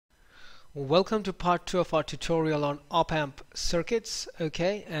Welcome to part 2 of our tutorial on op-amp circuits.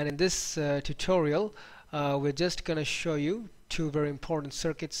 Okay, and in this tutorial we're just gonna show you two very important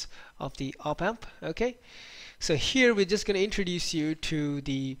circuits of the op-amp. Okay, so here we're just gonna introduce you to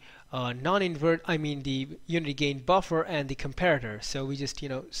the the unity gain buffer and the comparator. So we just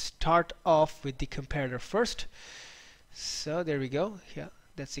start off with the comparator first. So there we go. Yeah,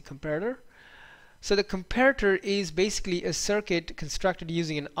 that's the comparator. So the comparator is basically a circuit constructed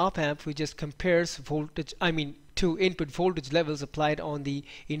using an op-amp which just compares two input voltage levels applied on the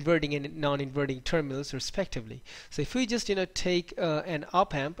inverting and non-inverting terminals respectively. So if we just take an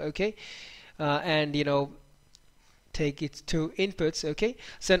op-amp, okay, and take its two inputs, okay,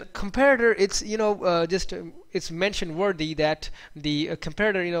 so comparator, it's it's mention worthy that the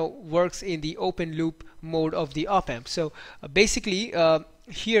comparator works in the open loop mode of the op-amp. So basically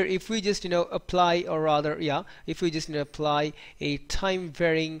here if we just apply, or rather if we just apply a time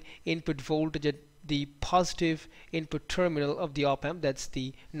varying input voltage at the positive input terminal of the op-amp, that's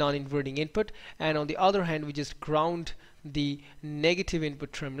the non-inverting input, and on the other hand we just ground the negative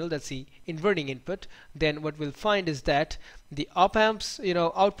input terminal, that's the inverting input, then what we'll find is that the op-amp's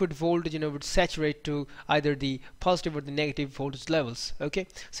output voltage would saturate to either the positive or the negative voltage levels. Okay,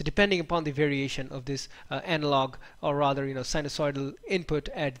 so depending upon the variation of this analog, or rather sinusoidal input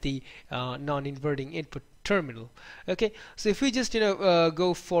at the non-inverting input terminal. Okay, so if we just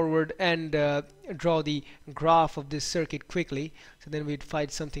go forward and draw the graph of this circuit quickly, so then we'd find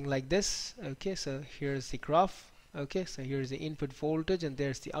something like this. Okay, so here's the graph. Okay, so here's the input voltage and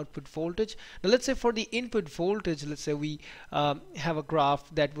there's the output voltage. Now let's say for the input voltage, let's say we have a graph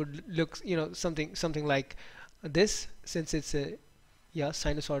that would look something like this, since it's a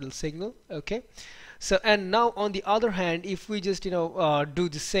sinusoidal signal. Okay, so and now on the other hand, if we just do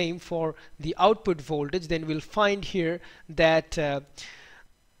the same for the output voltage, then we'll find here that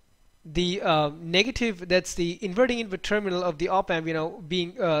the negative, that's the inverting input terminal of the op-amp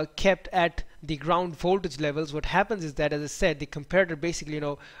being kept at the ground voltage levels. What happens is that, as I said, the comparator basically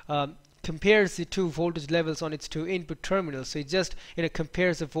compares the two voltage levels on its two input terminals. So it just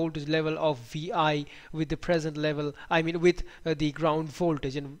compares the voltage level of Vi with the present level, with the ground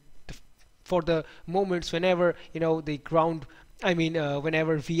voltage, and for the moments whenever the ground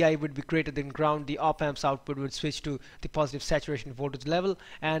whenever Vi would be greater than ground, the op-amp's output would switch to the positive saturation voltage level,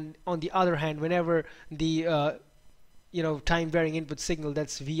 and on the other hand, whenever the time varying input signal,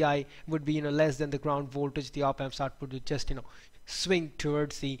 that's Vi, would be less than the ground voltage, the op-amp's output would just swing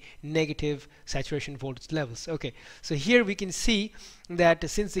towards the negative saturation voltage levels. Okay, so here we can see that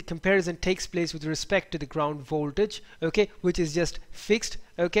since the comparison takes place with respect to the ground voltage, okay, which is just fixed,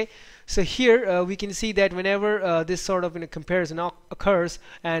 okay, so here we can see that whenever this sort of comparison occurs,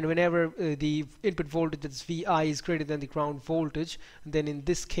 and whenever the input voltage, that's Vi, is greater than the ground voltage, then in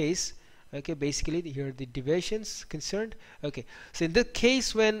this case, okay, basically here are the deviations concerned. Okay, so in the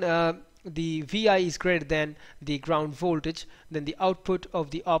case when the Vi is greater than the ground voltage, then the output of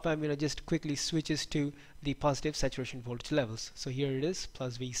the op-amp just quickly switches to the positive saturation voltage levels. So here it is,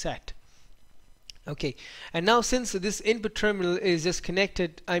 plus V sat. Okay, and now since this input terminal is just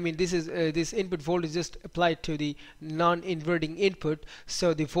connected, this input voltage just applied to the non-inverting input,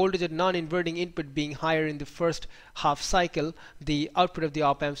 so the voltage at non-inverting input being higher in the first half cycle, the output of the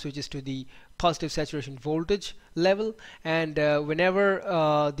op-amp switches to the positive saturation voltage level, and whenever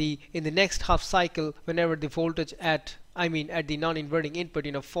in the next half cycle, whenever the voltage at the non-inverting input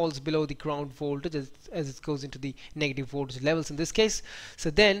falls below the ground voltage as it goes into the negative voltage levels in this case, so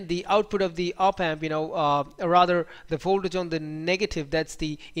then the output of the op-amp, or rather the voltage on the negative, that's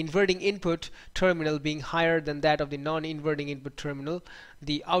the inverting input terminal, being higher than that of the non-inverting input terminal,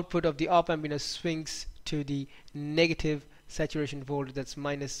 the output of the op-amp swings to the negative saturation voltage, that's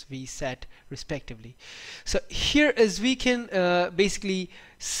minus V sat respectively. So here, as we can basically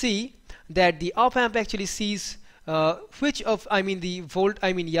see that the op-amp actually sees which of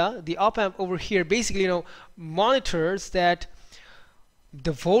the op-amp over here basically monitors that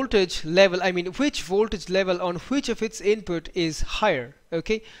the voltage level, which voltage level on which of its input is higher.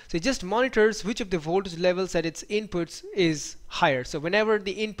 Okay, so it just monitors which of the voltage levels at its inputs is higher. So whenever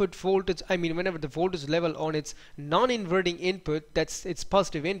the input voltage, whenever the voltage level on its non-inverting input, that's its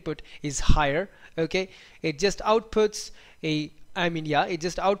positive input, is higher, okay, it just outputs a it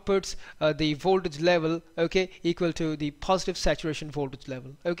just outputs the voltage level, okay, equal to the positive saturation voltage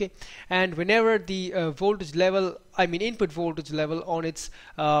level. Okay, and whenever the voltage level, input voltage level on its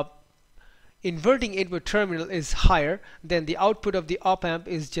inverting input terminal is higher, then the output of the op-amp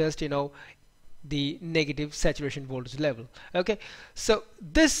is just the negative saturation voltage level. Okay, so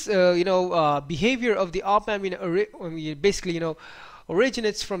this behavior of the op-amp basically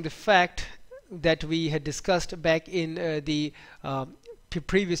originates from the fact that we had discussed back in the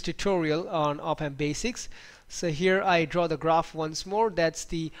previous tutorial on op-amp basics. So here I draw the graph once more. That's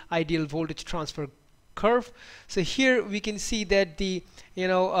the ideal voltage transfer curve. So here we can see that the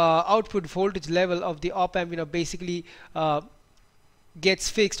output voltage level of the op-amp basically gets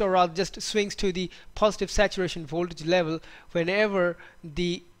fixed, or rather just swings to the positive saturation voltage level whenever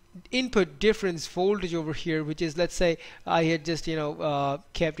the input difference voltage over here, which is, let's say I had just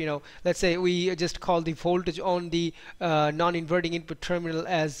kept, let's say we just call the voltage on the non-inverting input terminal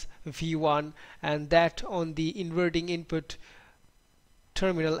as V1 and that on the inverting input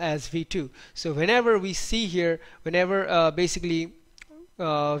terminal as V2. So whenever we see here, whenever basically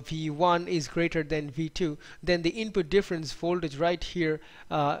V1 is greater than V2, then the input difference voltage right here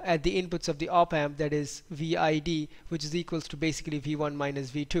at the inputs of the op-amp, that is VID, which is equals to basically V1 minus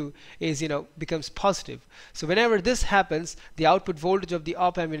V2, is becomes positive. So whenever this happens, the output voltage of the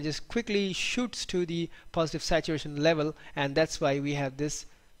op-amp just quickly shoots to the positive saturation level, and that's why we have this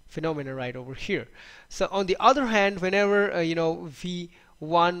phenomena right over here. So on the other hand, whenever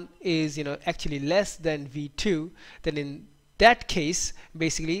V1 is actually less than V2, then in that case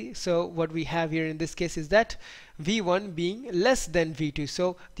basically, so what we have here in this case is that V1 being less than V2,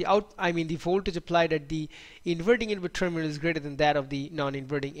 so the voltage applied at the inverting input terminal is greater than that of the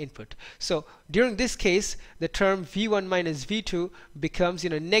non-inverting input. So during this case, the term V1 minus V2 becomes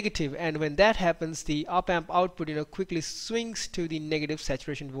negative, and when that happens, the op-amp output quickly swings to the negative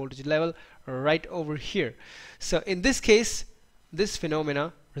saturation voltage level right over here. So in this case, this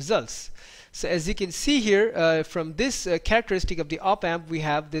phenomena results. So as you can see here, from this characteristic of the op-amp, we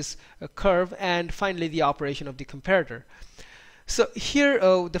have this curve, and finally the operation of the comparator. So here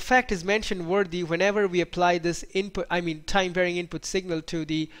the fact is mentioned worthy whenever we apply this input, time varying input signal to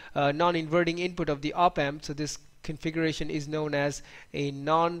the non-inverting input of the op-amp. So this configuration is known as a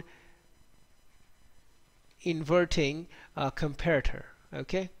non-inverting comparator.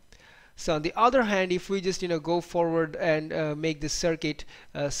 Okay. So on the other hand, if we just go forward and make this circuit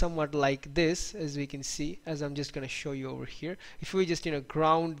somewhat like this, as we can see, as I'm just going to show you over here, if we just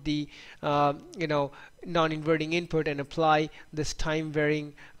ground the non-inverting input and apply this time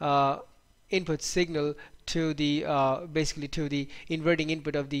varying input signal to the basically to the inverting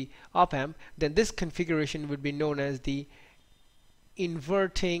input of the op-amp, then this configuration would be known as the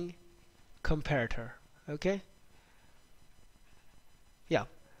inverting comparator. Okay. Yeah.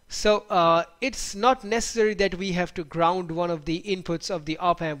 So it's not necessary that we have to ground one of the inputs of the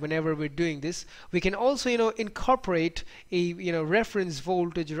op-amp whenever we're doing this. We can also incorporate a reference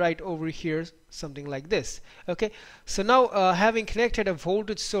voltage right over here, something like this. Okay, so now having connected a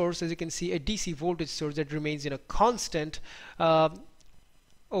voltage source, as you can see, a DC voltage source that remains constant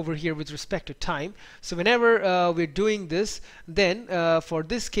over here with respect to time. So whenever we're doing this, then for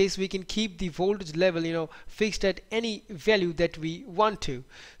this case we can keep the voltage level fixed at any value that we want to.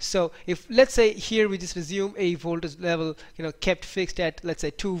 So if, let's say, here we just assume a voltage level kept fixed at, let's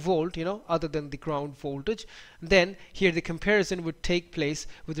say, 2 volt, other than the ground voltage, then here the comparison would take place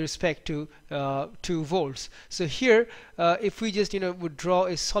with respect to 2 volts. So here if we just would draw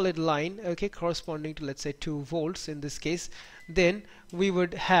a solid line, okay, corresponding to, let's say, 2 volts in this case, then we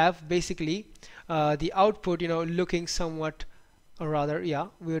would have basically the output looking somewhat, or rather, yeah,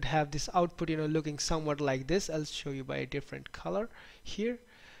 we would have this output looking somewhat like this. I'll show you by a different color here.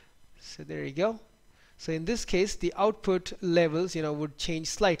 So there you go. So in this case, the output levels would change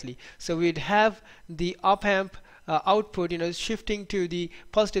slightly. So we'd have the op-amp output shifting to the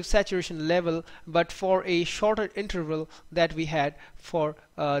positive saturation level, but for a shorter interval that we had for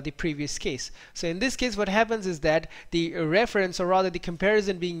the previous case. So in this case, what happens is that the reference, or rather the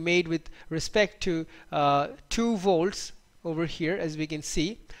comparison being made with respect to 2 volts over here, as we can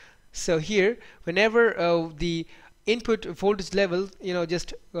see. So here, whenever the input voltage level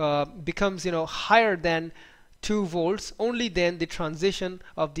just becomes higher than 2 volts, only then the transition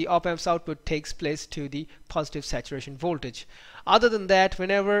of the op-amp's output takes place to the positive saturation voltage. Other than that,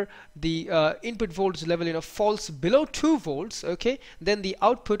 whenever the input voltage level falls below 2 volts, okay, then the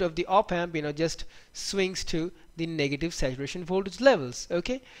output of the op-amp just swings to the negative saturation voltage levels.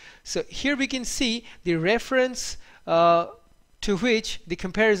 Okay, so here we can see the reference to which the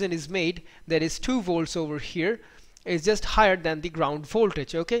comparison is made, that is 2 volts over here, is just higher than the ground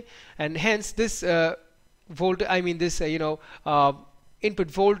voltage. Okay, and hence this input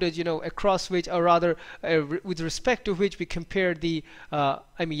voltage, across which, or rather with respect to which we compare the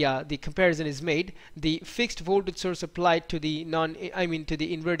the comparison is made. The fixed voltage source applied to the to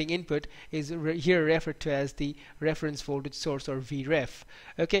the inverting input is here referred to as the reference voltage source, or Vref.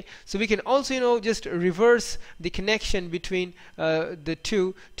 Okay, so we can also just reverse the connection between the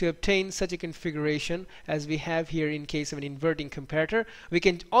two to obtain such a configuration as we have here in case of an inverting comparator. We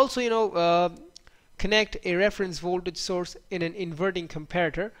can also connect a reference voltage source in an inverting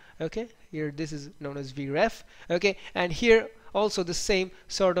comparator. Okay, here this is known as Vref. Okay, and here also the same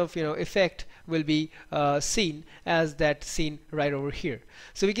sort of effect will be seen as that seen right over here.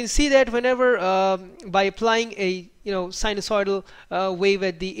 So we can see that whenever by applying a sinusoidal wave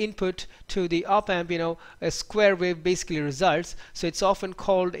at the input to the op amp, a square wave basically results. So it's often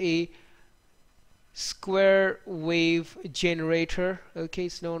called a square wave generator. Okay,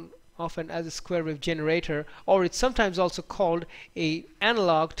 it's known often as a square wave generator, or it's sometimes also called a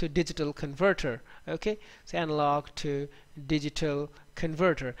analog to digital converter. Okay, so analog to digital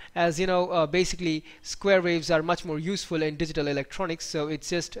converter, as basically square waves are much more useful in digital electronics, so it's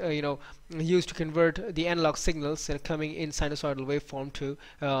just used to convert the analog signals coming in sinusoidal waveform to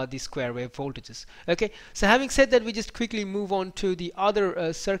the square wave voltages. Okay, so having said that, we just quickly move on to the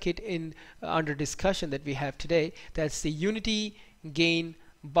other circuit in under discussion that we have today. That's the unity gain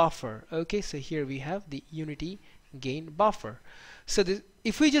buffer. Okay, so here we have the unity gain buffer. So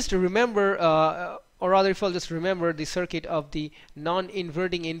if we just remember, or rather if I'll just remember the circuit of the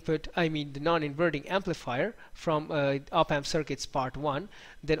non-inverting input, the non-inverting amplifier from op-amp circuits part 1,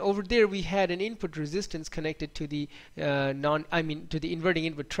 then over there we had an input resistance connected to the to the inverting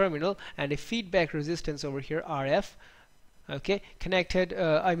input terminal, and a feedback resistance over here, RF. Okay, connected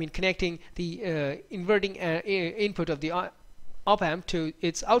connecting the inverting input of the op-amp to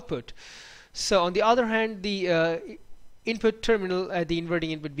its output. So on the other hand, the input terminal at the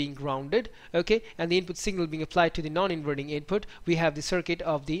inverting input being grounded, okay, and the input signal being applied to the non-inverting input, we have the circuit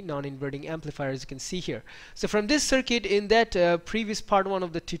of the non-inverting amplifier, as you can see here. So from this circuit, in that previous part 1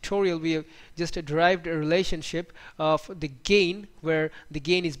 of the tutorial, we have just derived a relationship of the gain, where the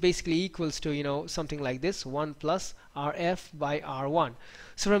gain is basically equals to something like this, 1 plus RF by R1.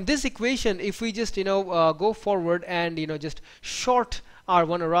 So from this equation, if we just go forward and just short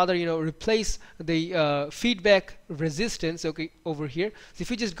R1, or rather replace the feedback resistance, okay, over here. So if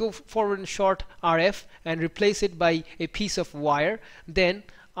we just go forward and short RF and replace it by a piece of wire, then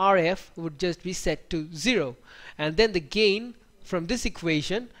RF would just be set to 0, and then the gain from this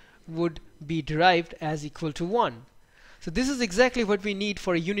equation would be derived as equal to 1. So this is exactly what we need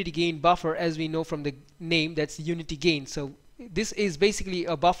for a unity gain buffer, as we know from the name, that's unity gain. So this is basically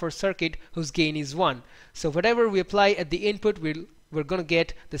a buffer circuit whose gain is 1. So whatever we apply at the input, we're going to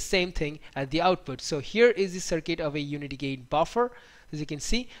get the same thing at the output. So here is the circuit of a unity gain buffer. As you can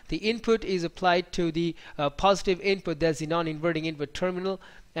see, the input is applied to the positive input, that's the non-inverting input terminal,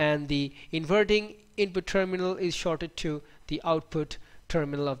 and the inverting input terminal is shorted to the output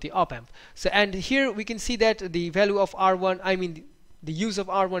terminal of the op-amp. So, and here we can see that the value of R1, the use of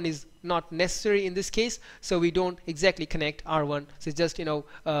R1 is not necessary in this case, so we don't exactly connect R1. So it's just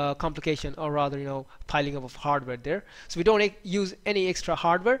complication, or rather piling up of hardware there. So we don't use any extra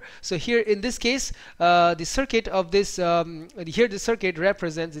hardware. So here in this case, the circuit of this here the circuit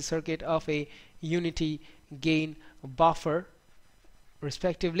represents the circuit of a unity gain buffer,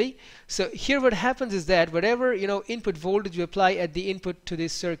 respectively. So here what happens is that whatever input voltage we apply at the input to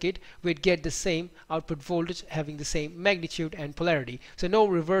this circuit, we'd get the same output voltage having the same magnitude and polarity. So no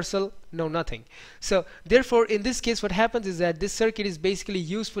reversal, no nothing. So therefore in this case what happens is that this circuit is basically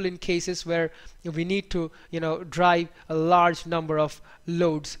useful in cases where we need to drive a large number of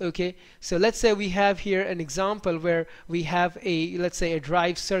loads. Okay, so let's say we have here an example where we have a, let's say, a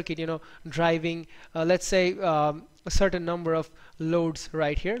drive circuit driving let's say a certain number of loads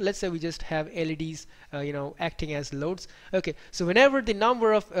right here. Let's say we just have LEDs acting as loads. Okay, so whenever the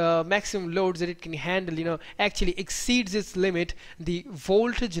number of maximum loads that it can handle actually exceeds its limit, the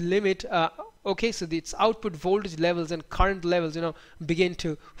voltage limit okay, so its output voltage levels and current levels begin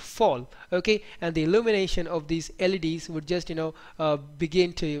to fall. Okay, and the illumination of these LEDs would just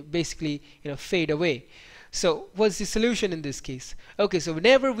begin to basically fade away. So what's the solution in this case? Okay, so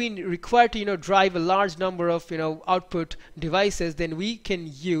whenever we require to drive a large number of output devices, then we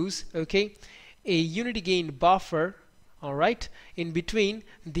can use, okay, a unity gain buffer, all right, in between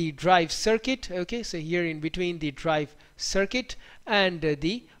the drive circuit. Okay, so here in between the drive circuit and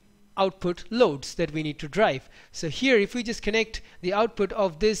the output loads that we need to drive. So here if we just connect the output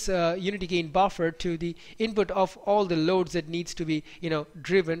of this unity gain buffer to the input of all the loads that needs to be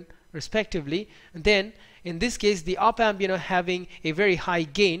driven respectively, and then in this case the op amp having a very high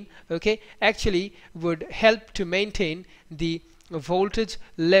gain, okay, actually would help to maintain the voltage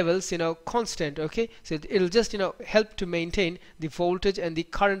levels constant. Okay, so it'll just help to maintain the voltage and the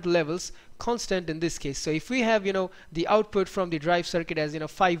current levels constant in this case. So if we have the output from the drive circuit as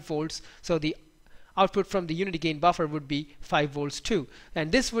 5 volts, so the output from the unity gain buffer would be 5 volts too,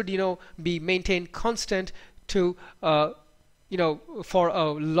 and this would be maintained constant to for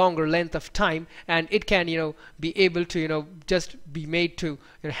a longer length of time, and it can be able to just be made to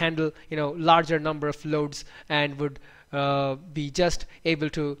handle larger number of loads, and would be just able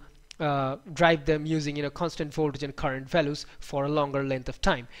to drive them using constant voltage and current values for a longer length of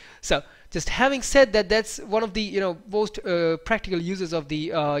time. So just having said that, that's one of the most practical uses of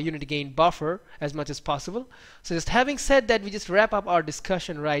the unity gain buffer as much as possible. So just having said that, we just wrap up our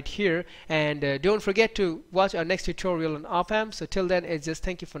discussion right here, and don't forget to watch our next tutorial on op amps. So till then, it's just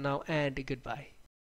thank you for now and goodbye.